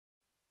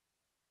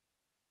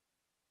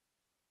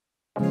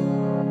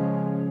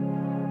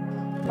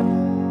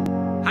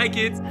Hi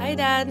kids! Hi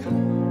Dad!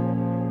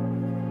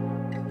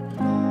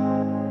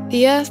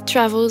 The Earth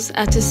travels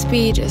at a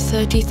speed of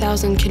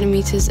 30,000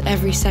 kilometers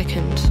every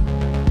second.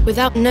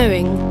 Without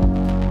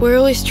knowing, we're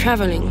always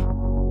traveling,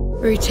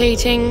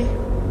 rotating,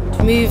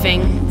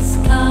 moving.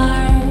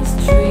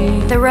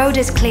 The road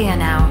is clear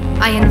now.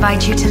 I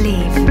invite you to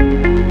leave.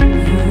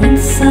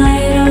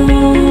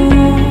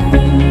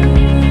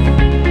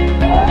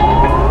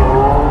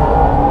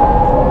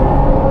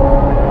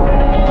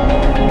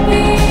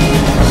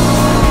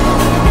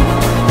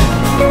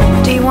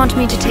 Do you want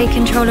me to take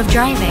control of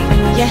driving?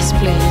 Yes,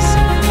 please.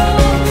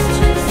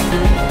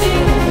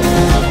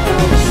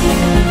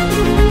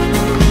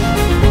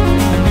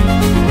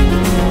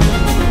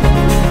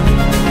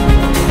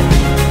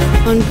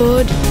 On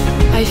board,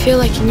 I feel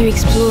like a new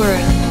explorer,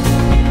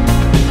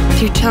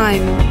 through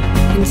time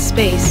and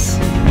space.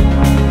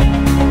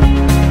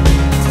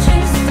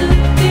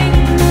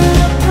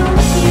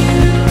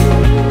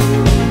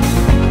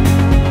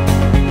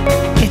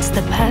 It's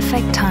the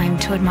perfect time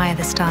to admire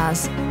the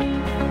stars.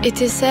 It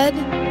is said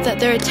that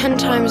there are 10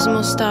 times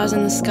more stars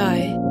in the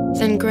sky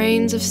than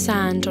grains of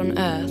sand on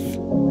Earth.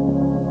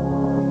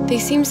 They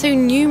seem so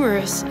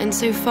numerous and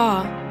so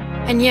far,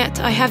 and yet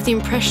I have the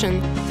impression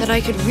that I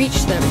could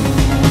reach them.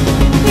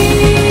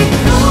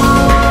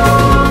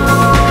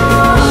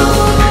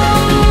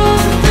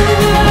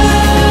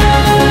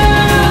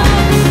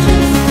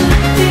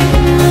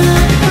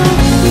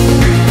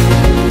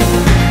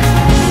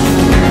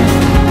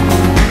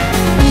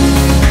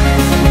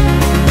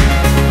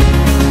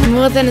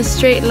 More than a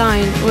straight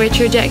line or a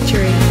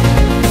trajectory.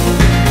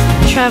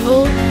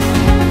 Travel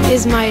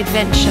is my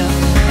adventure.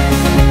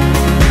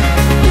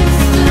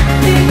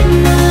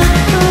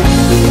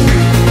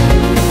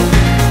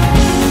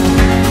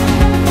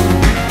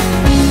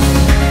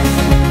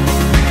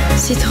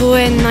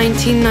 Citroën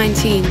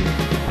 1919,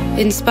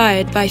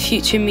 inspired by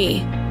future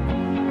me.